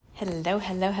Hello,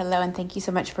 hello, hello, and thank you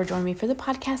so much for joining me for the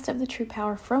podcast of the True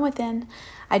Power from Within.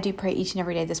 I do pray each and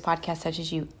every day this podcast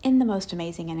touches you in the most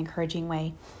amazing and encouraging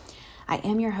way. I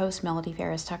am your host, Melody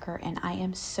Ferris Tucker, and I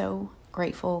am so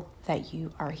grateful that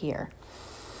you are here.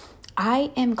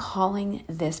 I am calling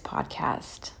this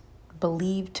podcast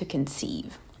Believe to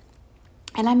Conceive,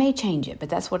 and I may change it, but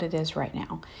that's what it is right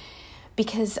now,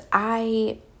 because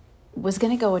I was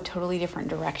going to go a totally different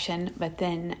direction, but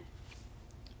then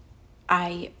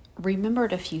I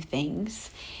remembered a few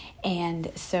things, and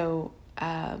so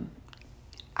I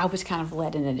was kind of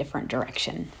led in a different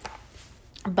direction.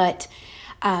 But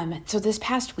so this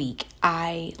past week,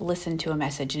 I listened to a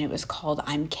message, and it was called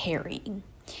 "I'm Carrying."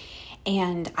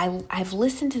 And I've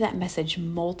listened to that message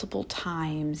multiple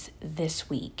times this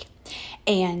week,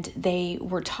 and he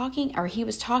was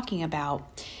talking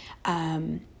about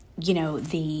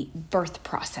the birth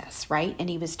process, right? And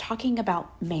he was talking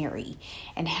about Mary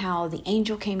and how the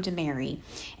angel came to Mary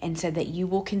and said that you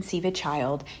will conceive a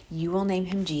child, you will name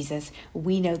him Jesus.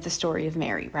 We know the story of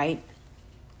Mary, right?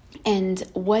 And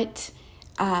what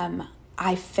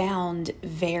I found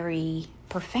very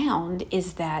profound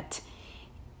is that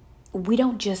we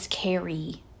don't just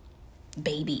carry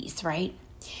babies, right?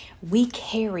 We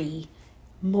carry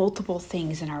multiple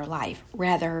things in our life.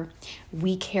 Rather,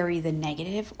 we carry the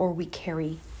negative or we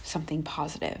carry something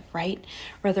positive, right?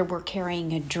 Whether we're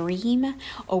carrying a dream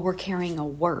or we're carrying a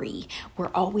worry, we're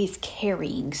always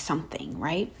carrying something,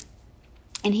 right?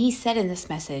 And he said in this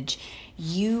message,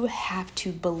 you have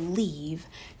to believe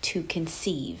to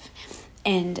conceive.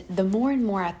 And the more and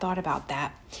more I thought about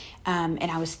that, and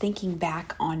I was thinking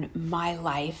back on my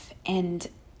life, and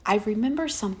I remember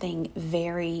something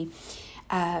very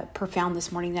profound this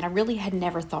morning that I really had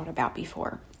never thought about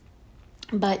before.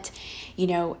 But,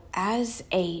 as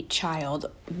a child,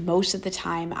 most of the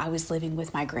time I was living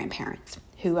with my grandparents,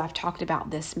 who I've talked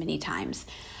about this many times.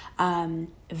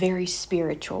 Very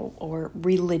spiritual or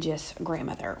religious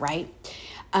grandmother, right?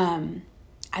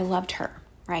 I loved her,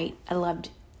 right? I loved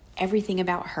everything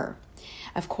about her.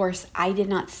 Of course, I did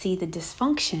not see the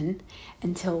dysfunction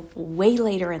until way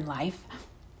later in life,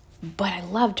 but I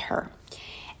loved her.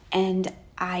 And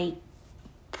I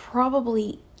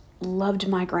probably loved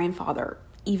my grandfather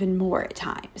even more at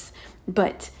times,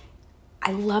 but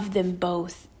I loved them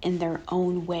both in their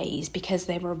own ways because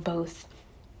they were both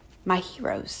my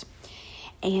heroes.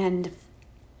 And,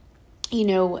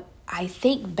 I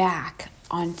think back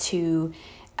onto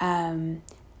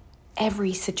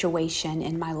every situation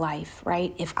in my life,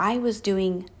 right? If I was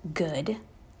doing good,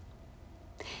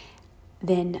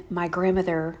 then my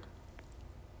grandmother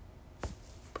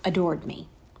adored me,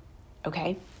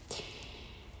 okay?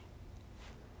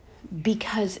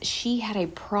 Because she had a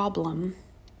problem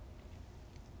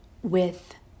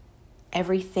with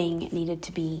everything needed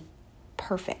to be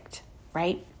perfect,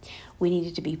 right? We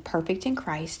needed to be perfect in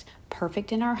Christ,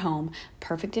 perfect in our home,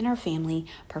 perfect in our family,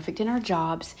 perfect in our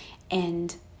jobs,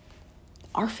 and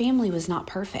our family was not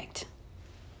perfect,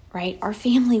 right? Our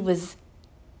family was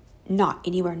not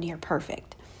anywhere near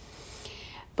perfect.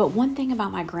 But one thing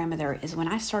about my grandmother is when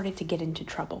I started to get into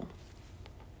trouble,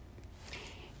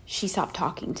 she stopped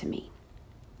talking to me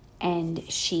and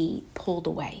she pulled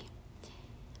away.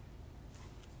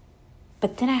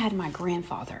 But then I had my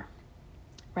grandfather,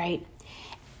 right?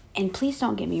 And please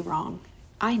don't get me wrong.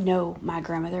 I know my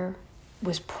grandmother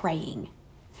was praying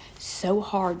so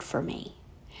hard for me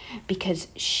because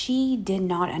she did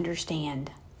not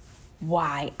understand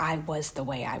why I was the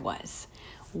way I was.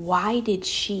 Why did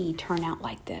she turn out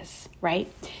like this,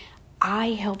 right?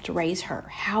 I helped raise her.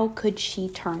 How could she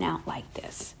turn out like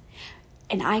this?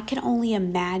 And I can only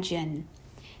imagine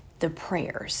the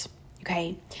prayers,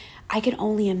 okay? I can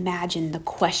only imagine the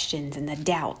questions and the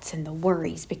doubts and the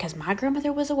worries because my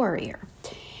grandmother was a worrier.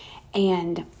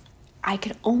 And I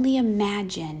could only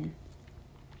imagine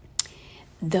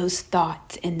those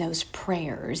thoughts and those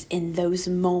prayers in those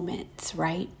moments,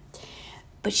 right?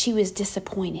 But she was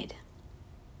disappointed.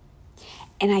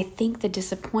 And I think the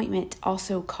disappointment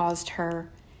also caused her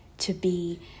to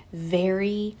be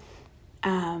very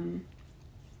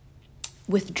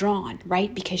withdrawn,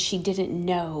 right? Because she didn't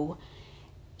know,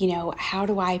 how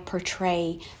do I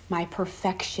portray my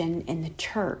perfection in the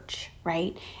church,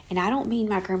 right? And I don't mean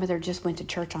my grandmother just went to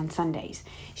church on Sundays.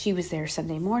 She was there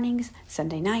Sunday mornings,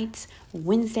 Sunday nights,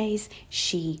 Wednesdays.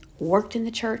 She worked in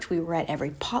the church. We were at every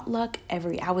potluck.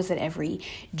 I was at every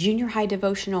junior high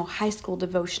devotional, high school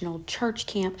devotional, church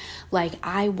camp. Like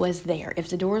I was there. If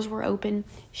the doors were open,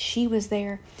 she was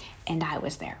there and I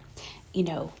was there.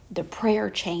 The prayer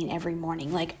chain every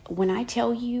morning. Like when I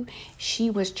tell you she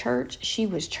was church, she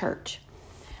was church.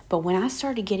 But when I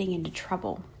started getting into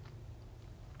trouble,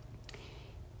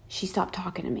 she stopped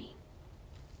talking to me.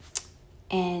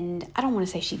 And I don't want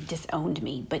to say she disowned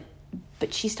me, but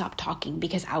she stopped talking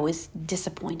because I was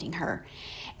disappointing her,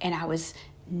 and I was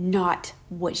not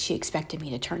what she expected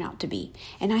me to turn out to be.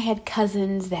 And I had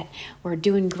cousins that were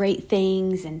doing great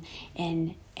things, and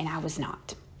I was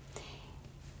not.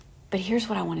 But here's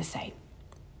what I want to say.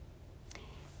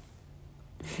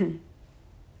 And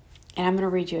I'm going to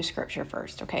read you a scripture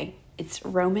first, okay? It's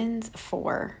Romans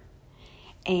 4,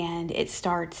 and it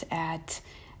starts at,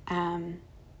 we're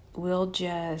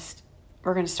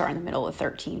going to start in the middle of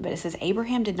 13, but it says,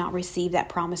 Abraham did not receive that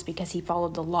promise because he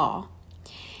followed the law.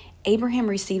 Abraham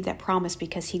received that promise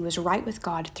because he was right with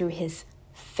God through his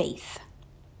faith.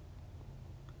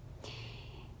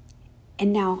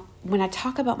 And now, when I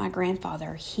talk about my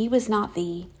grandfather, he was not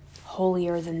the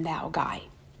holier than thou guy,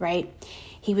 right?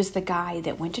 He was the guy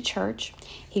that went to church.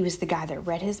 He was the guy that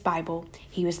read his Bible.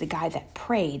 He was the guy that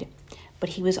prayed. But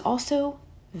he was also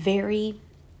very,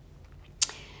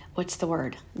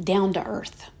 down to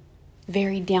earth.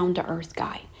 Very down to earth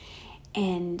guy.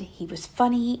 And he was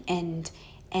funny, and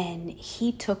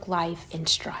he took life in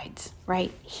strides,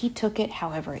 right? He took it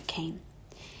however it came.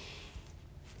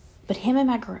 But him and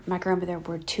my grandmother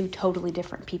were two totally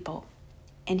different people.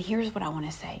 And here's what I want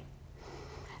to say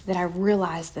that I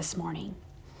realized this morning.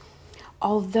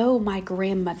 Although my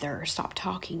grandmother stopped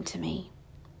talking to me,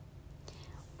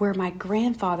 where my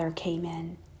grandfather came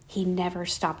in, he never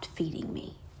stopped feeding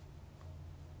me.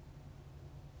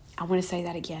 I want to say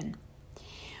that again.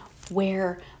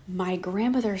 Where my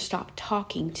grandmother stopped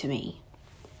talking to me,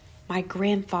 my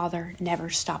grandfather never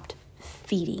stopped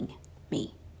feeding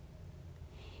me.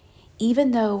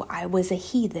 Even though I was a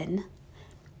heathen,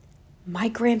 my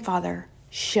grandfather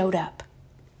showed up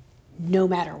no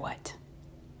matter what.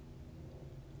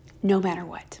 No matter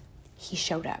what, he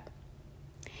showed up.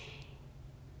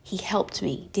 He helped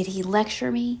me. Did he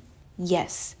lecture me?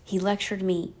 Yes, he lectured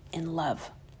me in love.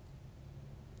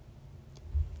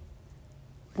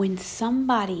 When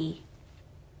somebody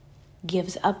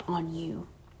gives up on you,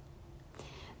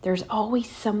 there's always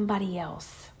somebody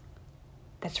else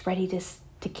that's ready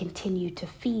to continue to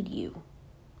feed you.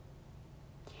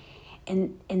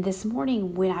 And this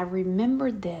morning, when I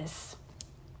remembered this,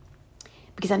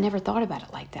 because I never thought about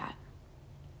it like that.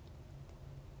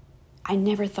 I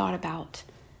never thought about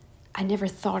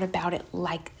it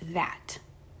like that.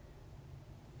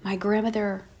 My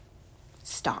grandmother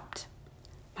stopped.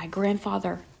 My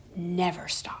grandfather never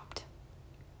stopped.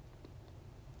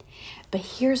 But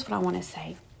here's what I want to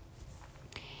say.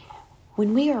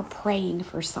 When we are praying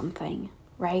for something,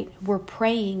 right? We're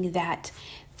praying that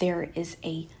there is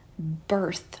a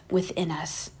birth within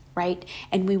us, right?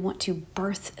 And we want to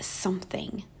birth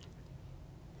something.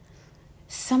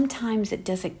 Sometimes it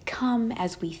doesn't come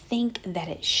as we think that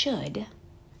it should,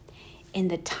 in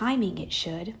the timing it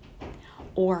should,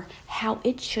 or how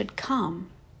it should come,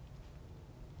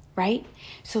 right?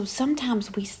 So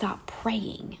sometimes we stop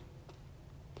praying.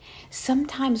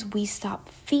 Sometimes we stop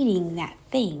feeding that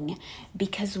thing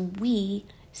because we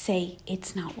say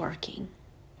it's not working.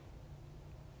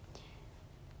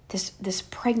 This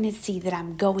pregnancy that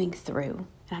I'm going through,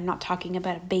 and I'm not talking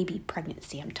about a baby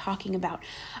pregnancy, I'm talking about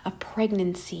a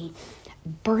pregnancy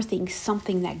birthing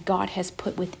something that God has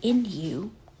put within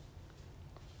you.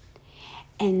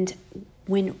 And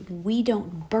when we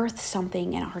don't birth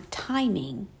something in our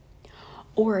timing,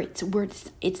 or it's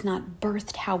not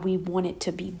birthed how we want it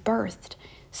to be birthed,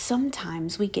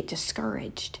 sometimes we get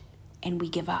discouraged and we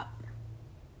give up.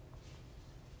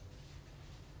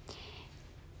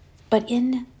 But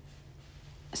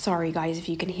sorry guys if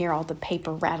you can hear all the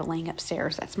paper rattling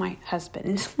upstairs, that's my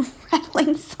husband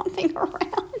rattling something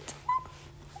around.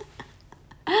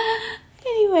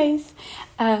 Anyways,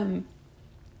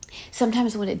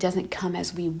 sometimes when it doesn't come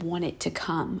as we want it to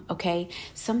come, okay?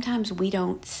 Sometimes we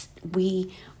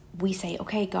say,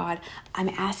 okay, God, I'm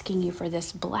asking you for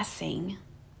this blessing,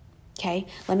 okay?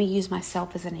 Let me use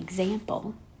myself as an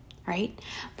example, right?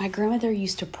 My grandmother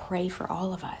used to pray for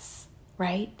all of us,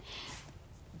 right?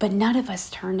 But none of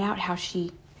us turned out how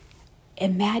she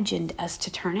imagined us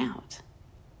to turn out.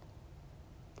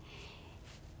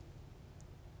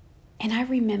 And I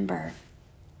remember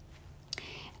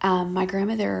my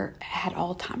grandmother had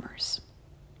Alzheimer's.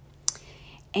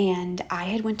 And I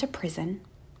had went to prison.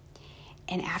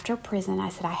 And after prison, I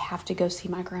said, I have to go see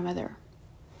my grandmother.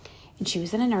 And she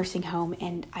was in a nursing home.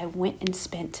 And I went and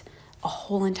spent a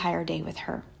whole entire day with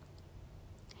her.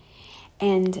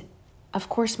 And of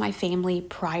course, my family,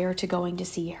 prior to going to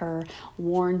see her,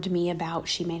 warned me about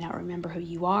she may not remember who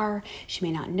you are. She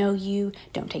may not know you.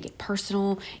 Don't take it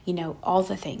personal. All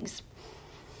the things.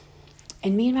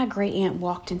 And me and my great aunt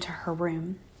walked into her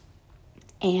room.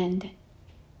 And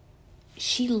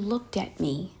she looked at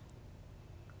me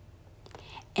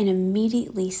and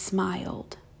immediately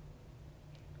smiled.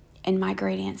 And my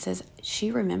great aunt says,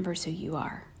 she remembers who you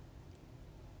are.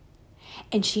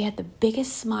 And she had the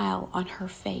biggest smile on her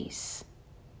face.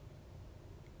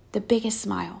 The biggest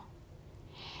smile.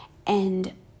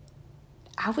 And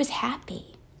I was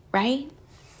happy, right?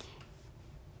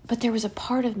 But there was a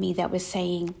part of me that was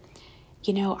saying,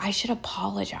 I should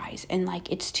apologize. And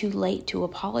it's too late to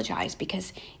apologize,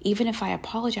 because even if I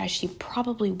apologize, she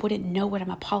probably wouldn't know what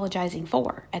I'm apologizing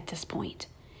for at this point.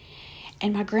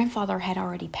 And my grandfather had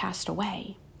already passed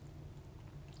away.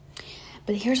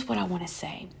 But here's what I want to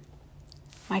say.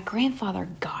 My grandfather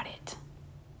got it.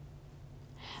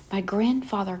 My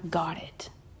grandfather got it.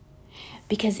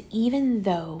 Because even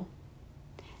though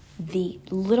the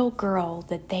little girl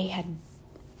that they had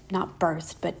not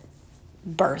birthed, but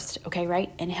birthed, okay,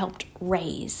 right, and helped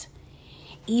raise,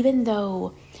 even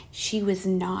though she was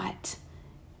not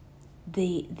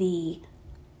the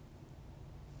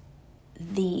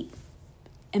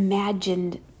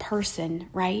imagined person,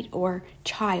 right, or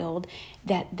child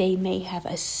that they may have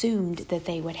assumed that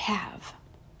they would have.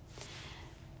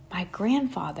 My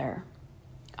grandfather,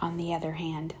 on the other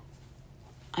hand,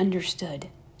 understood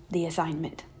the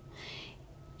assignment.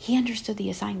 He understood the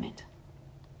assignment.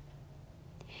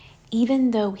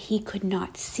 Even though he could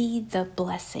not see the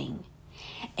blessing,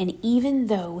 and even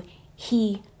though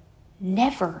he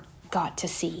never got to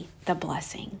see the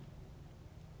blessing,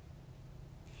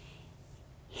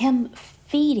 him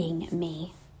feeding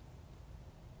me,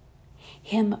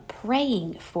 him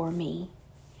praying for me,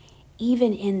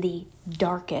 even in the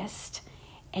darkest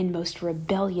and most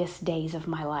rebellious days of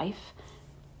my life,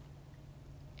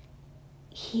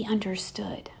 he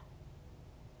understood.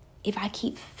 If I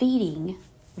keep feeding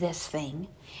this thing,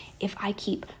 if I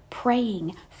keep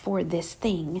praying for this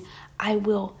thing, I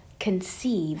will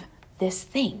conceive this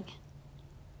thing.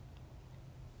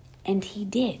 And he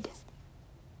did.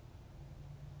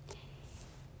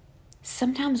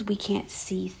 Sometimes we can't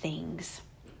see things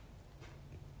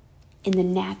in the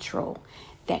natural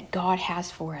that God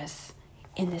has for us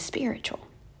in the spiritual.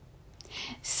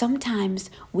 Sometimes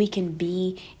we can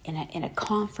be in a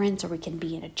conference, or we can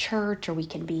be in a church, or we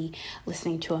can be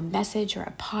listening to a message or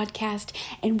a podcast,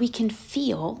 and we can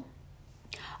feel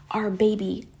our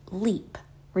baby leap.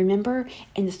 Remember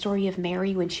in the story of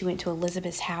Mary when she went to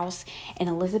Elizabeth's house, and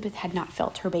Elizabeth had not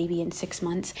felt her baby in 6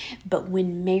 months, but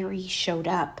when Mary showed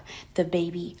up, the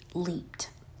baby leaped.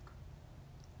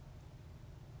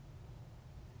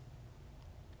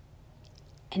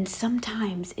 And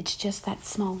sometimes it's just that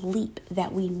small leap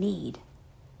that we need.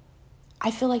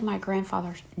 I feel like my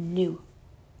grandfather knew,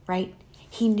 right?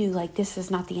 He knew this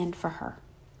is not the end for her.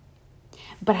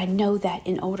 But I know that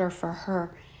in order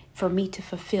for me to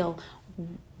fulfill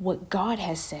what God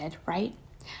has said, right?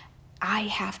 I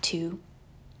have to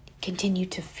continue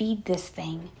to feed this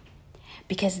thing,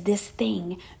 because this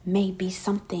thing may be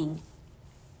something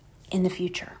in the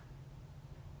future.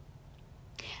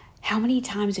 How many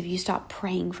times have you stopped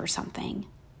praying for something,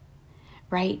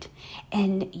 right?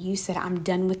 And you said, I'm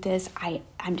done with this.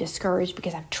 I'm discouraged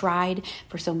because I've tried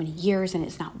for so many years and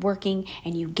it's not working,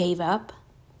 and you gave up.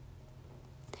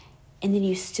 And then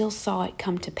you still saw it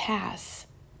come to pass,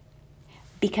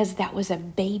 because that was a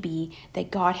baby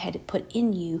that God had put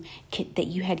in you, that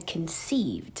you had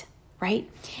conceived, right?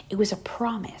 It was a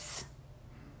promise.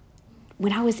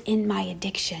 When I was in my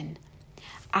addiction,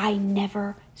 I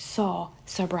never saw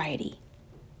sobriety.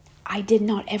 I did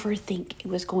not ever think it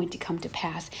was going to come to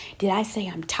pass. Did I say,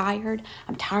 I'm tired?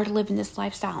 I'm tired of living this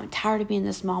lifestyle. I'm tired of being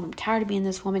this mom. I'm tired of being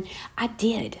this woman. I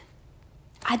did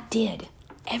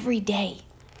every day.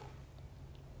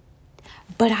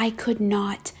 But I could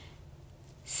not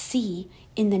see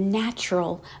in the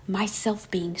natural myself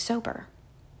being sober.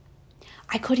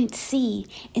 I couldn't see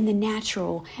in the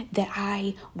natural that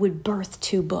I would birth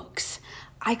 2 books.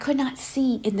 I could not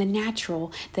see in the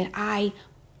natural that I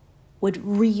would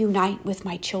reunite with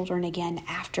my children again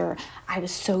after I was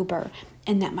sober,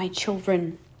 and that my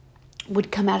children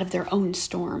would come out of their own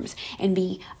storms and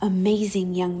be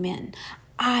amazing young men.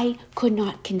 I could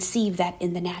not conceive that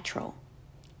in the natural,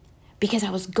 because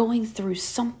I was going through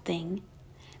something,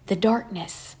 the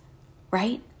darkness,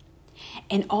 right?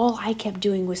 And all I kept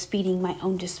doing was feeding my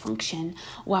own dysfunction,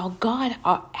 while God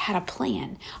had a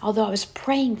plan. Although I was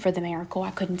praying for the miracle, I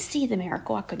couldn't see the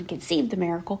miracle. I couldn't conceive the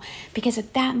miracle, because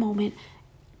at that moment,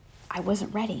 I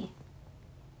wasn't ready.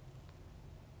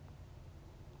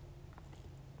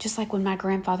 Just like when my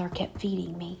grandfather kept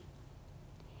feeding me.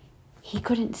 He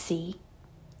couldn't see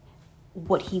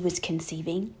what he was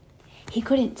conceiving. He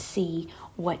couldn't see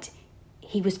what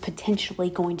he was potentially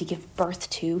going to give birth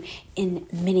to in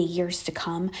many years to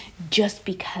come, just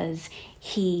because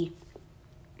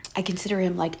I consider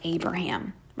him like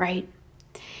Abraham, right?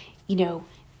 You know,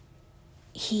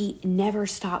 he never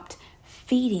stopped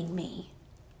feeding me.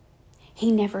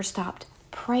 He never stopped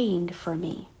praying for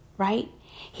me, right?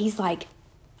 He's like,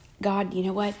 God, you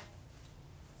know what?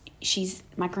 She's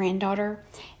my granddaughter,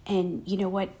 and you know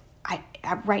what? I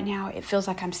right now it feels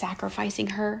like I'm sacrificing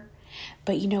her,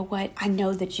 but you know what? I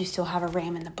know that you still have a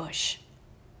ram in the bush.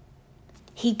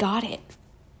 He got it.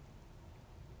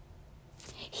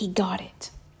 He got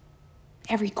it.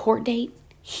 Every court date,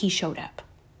 he showed up.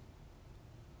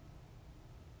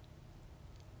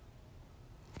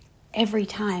 Every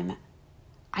time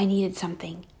I needed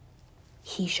something,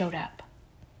 he showed up.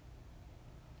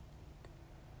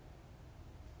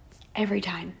 Every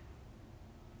time.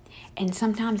 And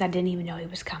sometimes I didn't even know he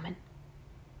was coming.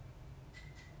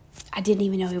 I didn't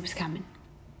even know he was coming.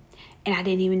 And I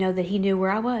didn't even know that he knew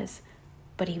where I was,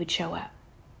 but he would show up.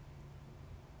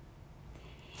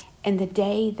 And the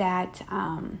day that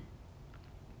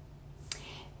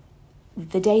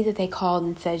they called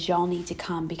and says, y'all need to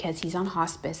come because he's on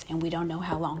hospice and we don't know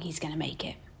how long he's going to make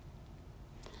it.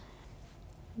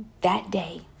 That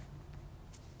day,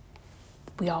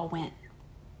 we all went.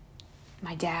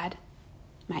 My dad,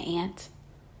 my aunt,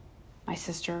 my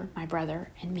sister, my brother,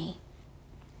 and me.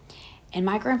 And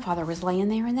my grandfather was laying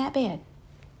there in that bed.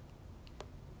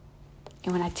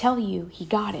 And when I tell you he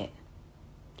got it,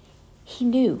 he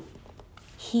knew.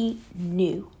 He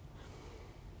knew.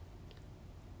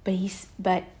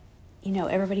 But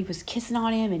everybody was kissing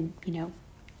on him and,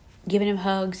 giving him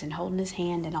hugs and holding his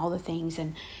hand and all the things.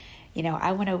 And,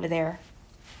 I went over there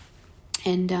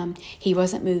and he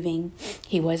wasn't moving.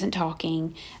 He wasn't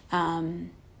talking.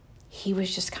 He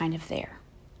was just kind of there.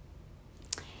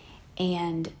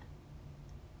 And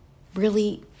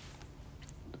really,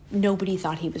 nobody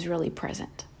thought he was really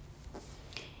present.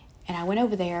 And I went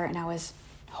over there and I was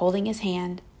holding his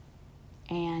hand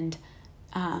and,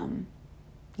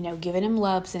 giving him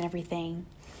loves and everything.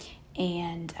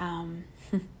 And,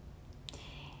 and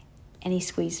he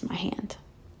squeezed my hand.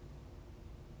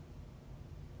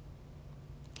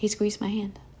 He squeezed my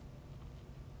hand.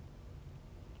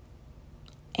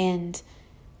 And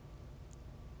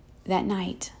that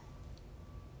night,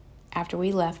 after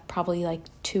we left, probably like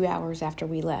 2 hours after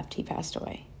we left, he passed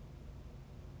away.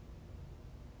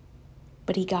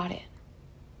 But he got it.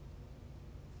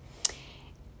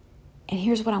 And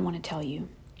here's what I want to tell you.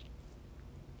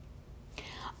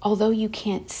 Although you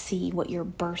can't see what you're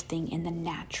birthing in the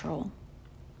natural,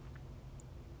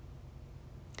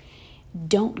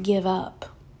 don't give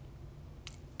up,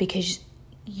 because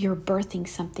you're birthing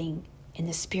something in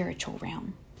the spiritual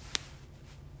realm.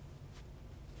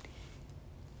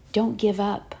 Don't give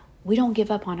up. We don't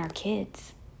give up on our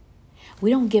kids. We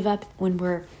don't give up when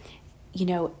we're,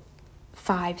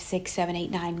 5, 6, 7,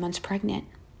 8, 9 months pregnant.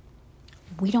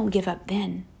 We don't give up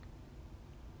then,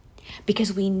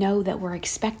 because we know that we're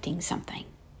expecting something.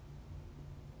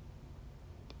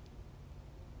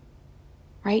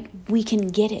 Right? We can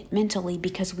get it mentally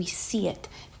because we see it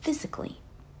physically.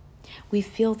 We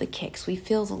feel the kicks, we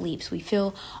feel the leaps, we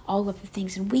feel all of the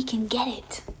things, and we can get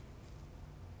it.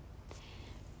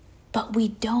 But we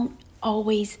don't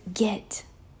always get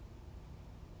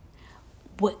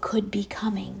what could be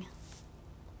coming.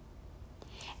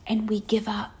 And we give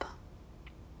up.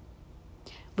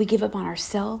 We give up on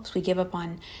ourselves. We give up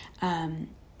on,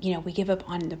 we give up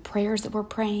on the prayers that we're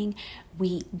praying.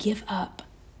 We give up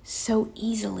so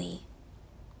easily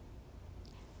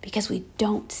because we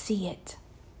don't see it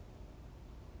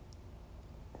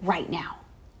right now,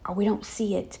 or we don't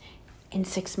see it in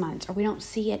 6 months, or we don't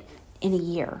see it in a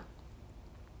year.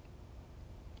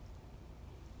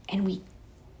 And we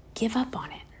give up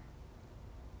on it.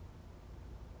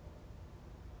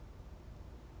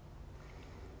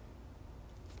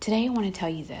 Today I want to tell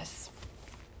you this.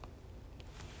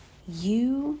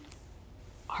 You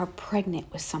are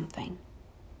pregnant with something.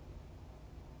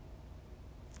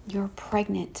 You're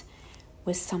pregnant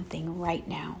with something right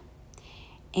now.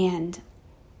 And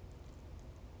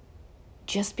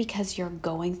just because you're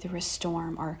going through a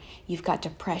storm, or you've got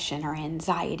depression or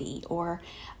anxiety or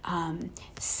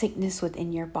sickness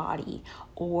within your body,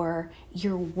 or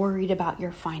you're worried about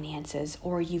your finances,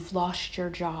 or you've lost your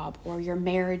job, or your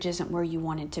marriage isn't where you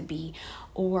want it to be,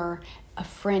 or a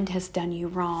friend has done you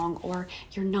wrong, or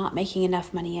you're not making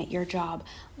enough money at your job,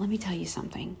 let me tell you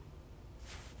something.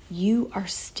 You are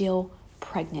still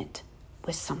pregnant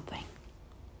with something.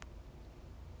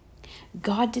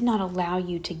 God did not allow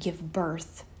you to give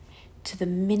birth to the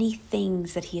many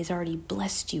things that He has already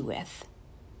blessed you with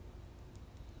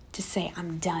to say,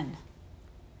 I'm done.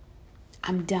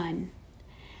 I'm done.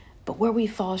 But where we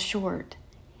fall short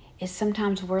is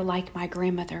sometimes we're like my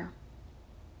grandmother.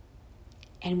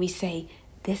 And we say,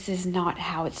 this is not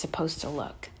how it's supposed to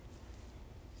look.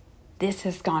 This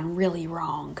has gone really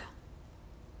wrong.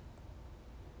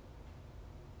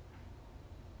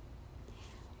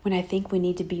 When I think we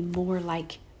need to be more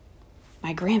like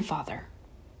my grandfather,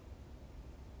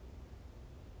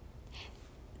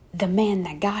 the man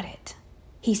that got it.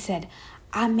 He said,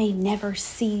 I may never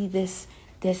see this.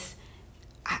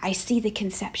 I see the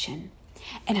conception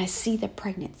and I see the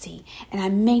pregnancy and I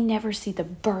may never see the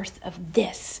birth of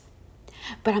this,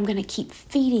 but I'm going to keep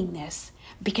feeding this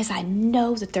because I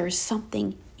know that there is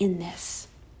something in this.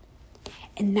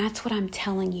 And that's what I'm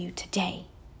telling you today.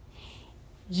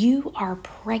 You are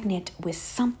pregnant with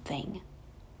something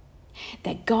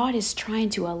that God is trying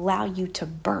to allow you to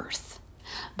birth,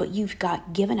 but you've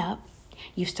got given up.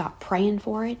 You stopped praying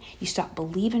for it. You stopped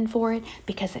believing for it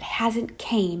because it hasn't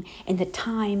came in the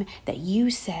time that you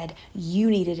said you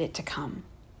needed it to come.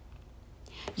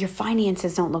 Your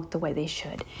finances don't look the way they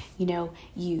should.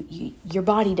 Your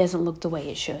body doesn't look the way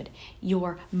it should.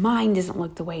 Your mind doesn't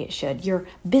look the way it should. Your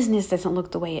business doesn't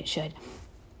look the way it should.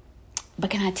 But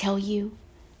can I tell you,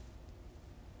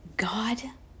 God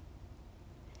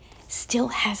still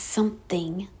has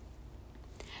something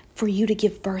for you to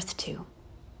give birth to.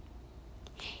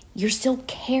 You're still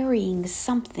carrying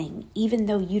something, even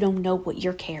though you don't know what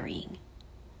you're carrying.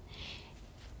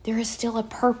 There is still a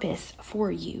purpose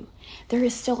for you. There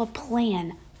is still a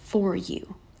plan for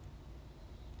you.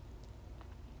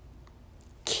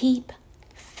 Keep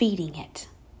feeding it.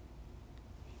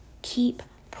 Keep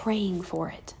praying for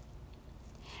it.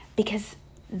 Because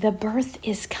the birth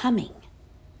is coming.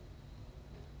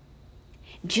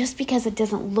 Just because it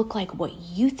doesn't look like what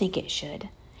you think it should,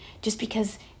 just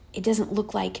because it doesn't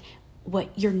look like what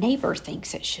your neighbor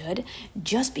thinks it should,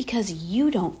 just because you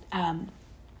don't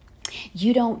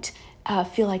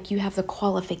feel like you have the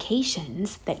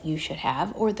qualifications that you should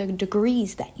have, or the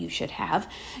degrees that you should have,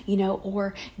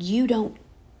 or you don't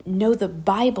know the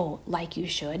Bible like you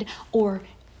should, or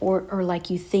like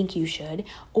you think you should,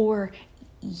 or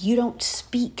you don't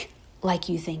speak like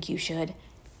you think you should.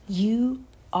 You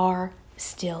are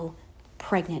still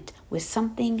pregnant with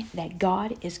something that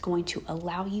God is going to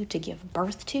allow you to give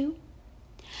birth to,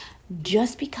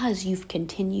 just because you've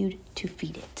continued to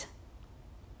feed it.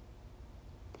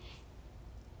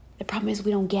 The problem is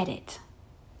we don't get it.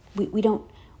 We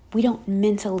don't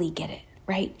mentally get it,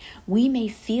 right? We may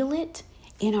feel it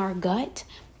in our gut,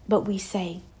 but we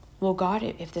say, well, God,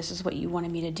 if this is what you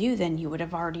wanted me to do, then you would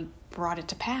have already brought it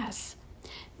to pass.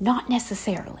 Not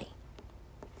necessarily.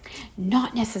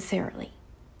 Not necessarily,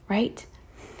 right?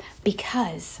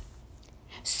 Because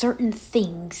certain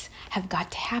things have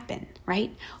got to happen,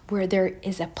 right? Where there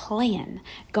is a plan.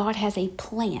 God has a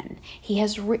plan. He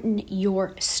has written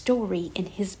your story in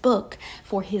his book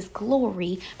for his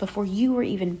glory before you were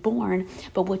even born.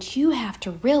 But what you have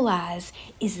to realize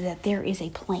is that there is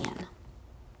a plan.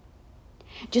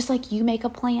 Just like you make a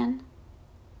plan,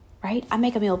 right? I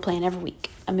make a meal plan every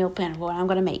week. A meal plan of what I'm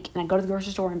going to make. And I go to the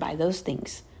grocery store and buy those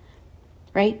things,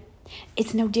 right?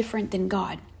 It's no different than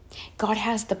God. God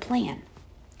has the plan.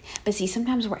 But see,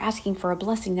 sometimes we're asking for a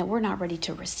blessing that we're not ready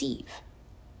to receive.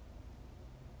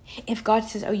 If God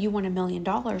says, oh, you want $1 million,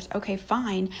 okay,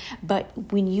 fine.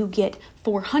 But when you get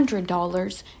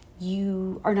 $400,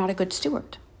 you are not a good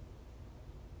steward.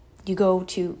 You go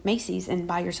to Macy's and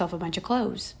buy yourself a bunch of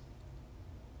clothes.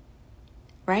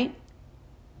 Right?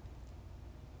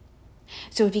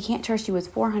 So if he can't trust you with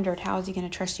 400, how is he going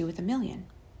to trust you with $1 million?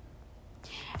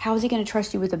 How is he going to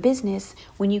trust you with a business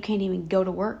when you can't even go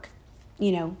to work,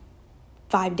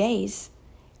 5 days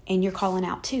and you're calling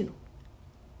out 2?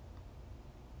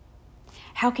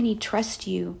 How can he trust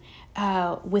you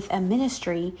with a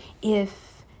ministry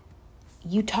if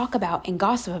you talk about and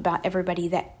gossip about everybody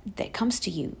that comes to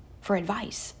you for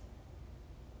advice?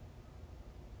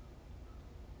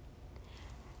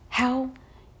 How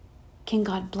can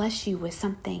God bless you with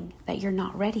something that you're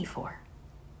not ready for?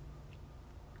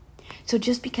 So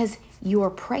just because you're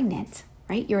pregnant,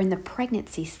 right? You're in the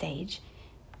pregnancy stage.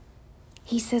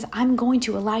 He says, I'm going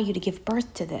to allow you to give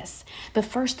birth to this. But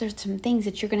first, there's some things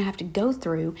that you're going to have to go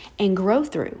through and grow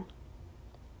through.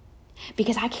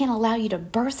 Because I can't allow you to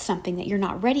birth something that you're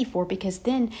not ready for, because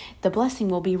then the blessing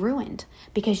will be ruined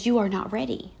because you are not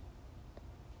ready.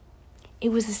 It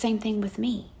was the same thing with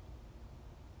me.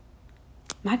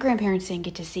 My grandparents didn't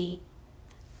get to see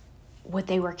what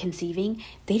they were conceiving.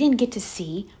 They didn't get to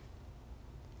see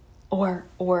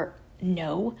or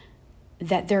know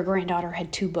that their granddaughter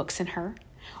had 2 books in her,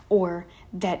 or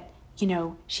that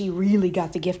she really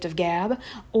got the gift of gab,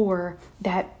 or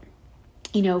that,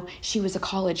 she was a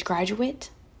college graduate,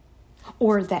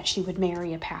 or that she would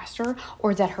marry a pastor,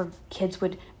 or that her kids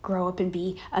would grow up and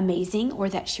be amazing, or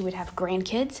that she would have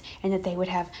grandkids and that they would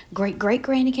have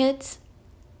great-great-grandkids.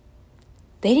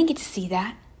 They didn't get to see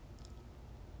that.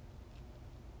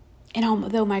 And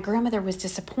although my grandmother was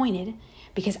disappointed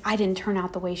because I didn't turn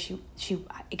out the way she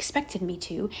expected me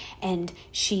to, and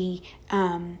she,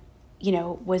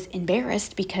 was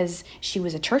embarrassed because she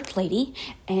was a church lady,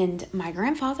 and my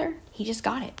grandfather, he just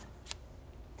got it.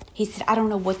 He said, I don't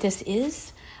know what this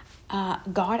is.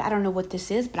 God, I don't know what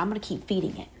this is, but I'm going to keep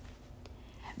feeding it.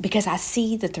 Because I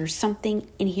see that there's something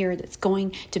in here that's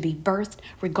going to be birthed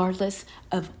regardless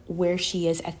of where she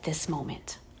is at this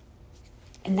moment.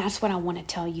 And that's what I want to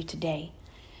tell you today.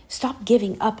 Stop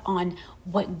giving up on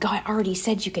what God already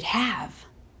said you could have.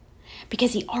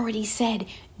 Because He already said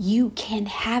you can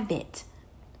have it.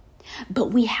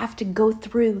 But we have to go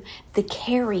through the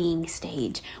carrying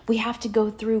stage. We have to go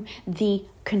through the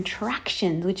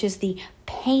contraction, which is the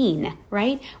pain,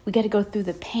 right? We got to go through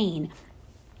the pain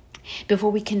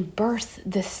before we can birth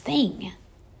this thing.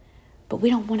 But we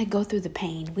don't want to go through the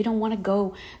pain. We don't want to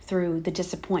go through the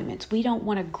disappointments. We don't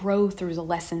want to grow through the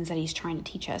lessons that He's trying to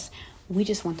teach us. We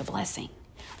just want the blessing.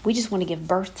 We just want to give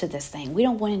birth to this thing. We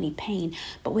don't want any pain.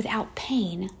 But without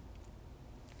pain,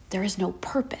 there is no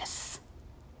purpose.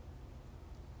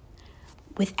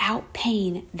 Without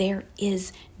pain, there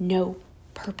is no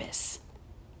purpose.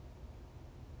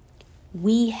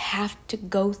 We have to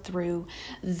go through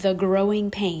the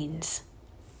growing pains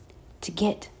to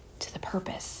get to the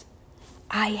purpose.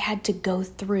 I had to go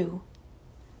through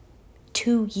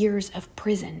 2 years of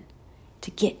prison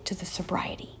to get to the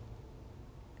sobriety.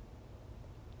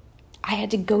 I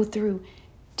had to go through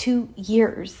 2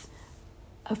 years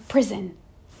of prison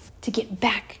to get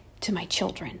back to my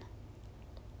children.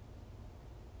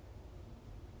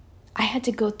 I had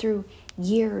to go through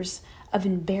years of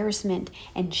embarrassment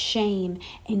and shame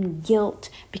and guilt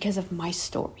because of my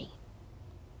story.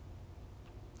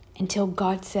 Until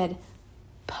God said,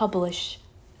 publish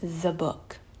the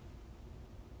book.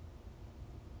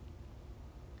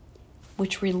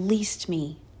 Which released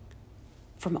me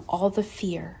from all the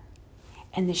fear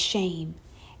and the shame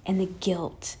and the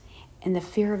guilt and the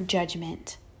fear of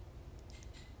judgment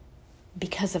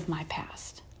because of my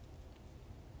past.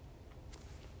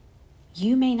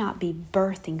 You may not be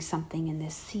birthing something in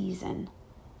this season,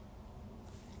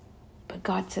 but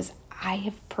God says, I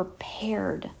have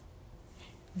prepared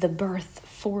the birth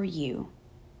for you.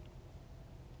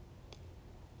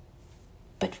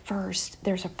 But first,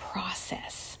 there's a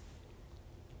process.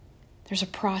 There's a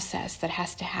process that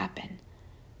has to happen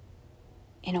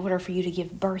in order for you to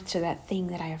give birth to that thing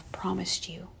that I have promised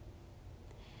you.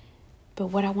 But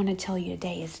what I want to tell you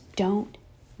today is don't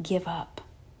give up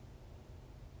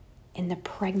in the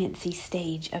pregnancy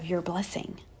stage of your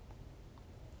blessing.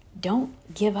 Don't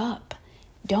give up.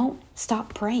 Don't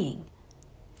stop praying.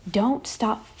 Don't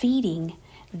stop feeding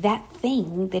that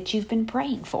thing that you've been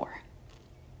praying for.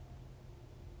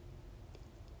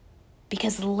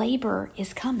 Because labor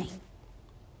is coming.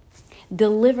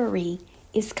 Delivery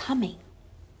is coming.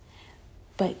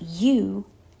 But you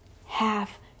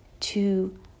have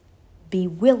to be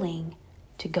willing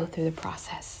to go through the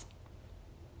process.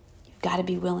 You've got to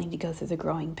be willing to go through the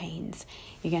growing pains.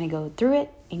 You're going to go through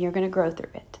it and you're going to grow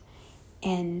through it.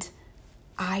 And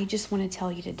I just want to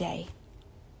tell you today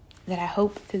that I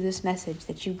hope through this message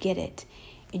that you get it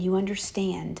and you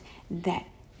understand that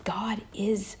God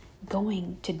is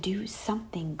going to do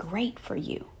something great for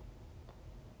you.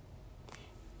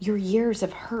 Your years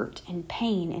of hurt and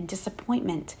pain and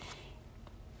disappointment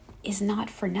is not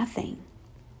for nothing.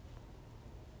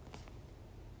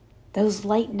 Those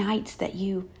late nights that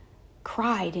you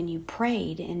cried and you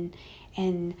prayed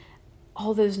and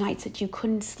all those nights that you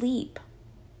couldn't sleep,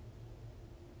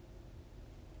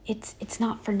 it's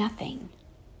not for nothing.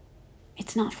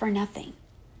 It's not for nothing.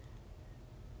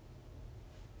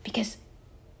 Because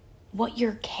what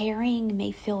you're carrying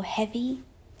may feel heavy,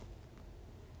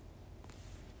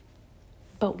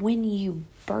 but when you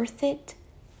birth it,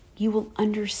 you will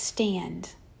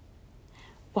understand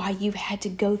why you had to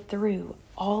go through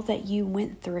all that you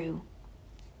went through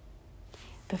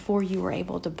before you were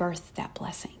able to birth that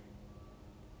blessing.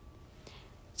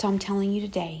 So I'm telling you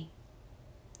today,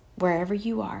 wherever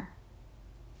you are,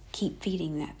 keep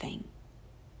feeding that thing.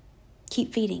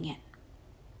 Keep feeding it.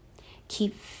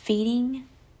 Keep feeding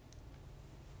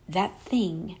that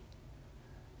thing,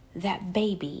 that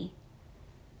baby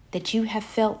that you have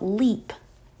felt leap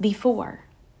before.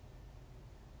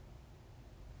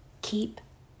 Keep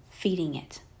feeding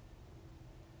it.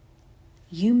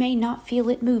 You may not feel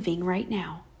it moving right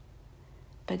now,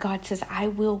 but God says, I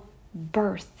will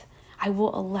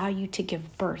allow you to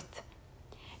give birth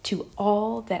to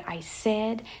all that I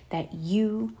said that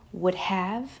you would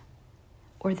have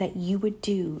or that you would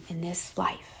do in this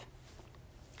life.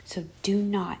 So do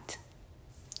not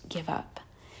give up.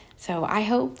 So I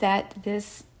hope that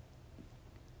this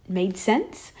made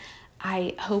sense.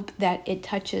 I hope that it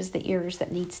touches the ears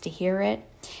that needs to hear it.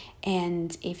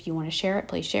 And if you want to share it,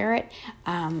 please share it.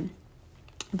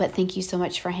 But thank you so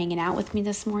much for hanging out with me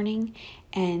this morning.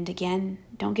 And again,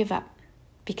 don't give up,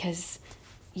 because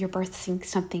you're birthing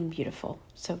something beautiful.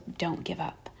 So don't give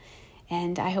up.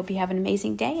 And I hope you have an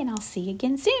amazing day, and I'll see you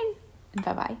again soon.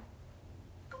 Bye-bye.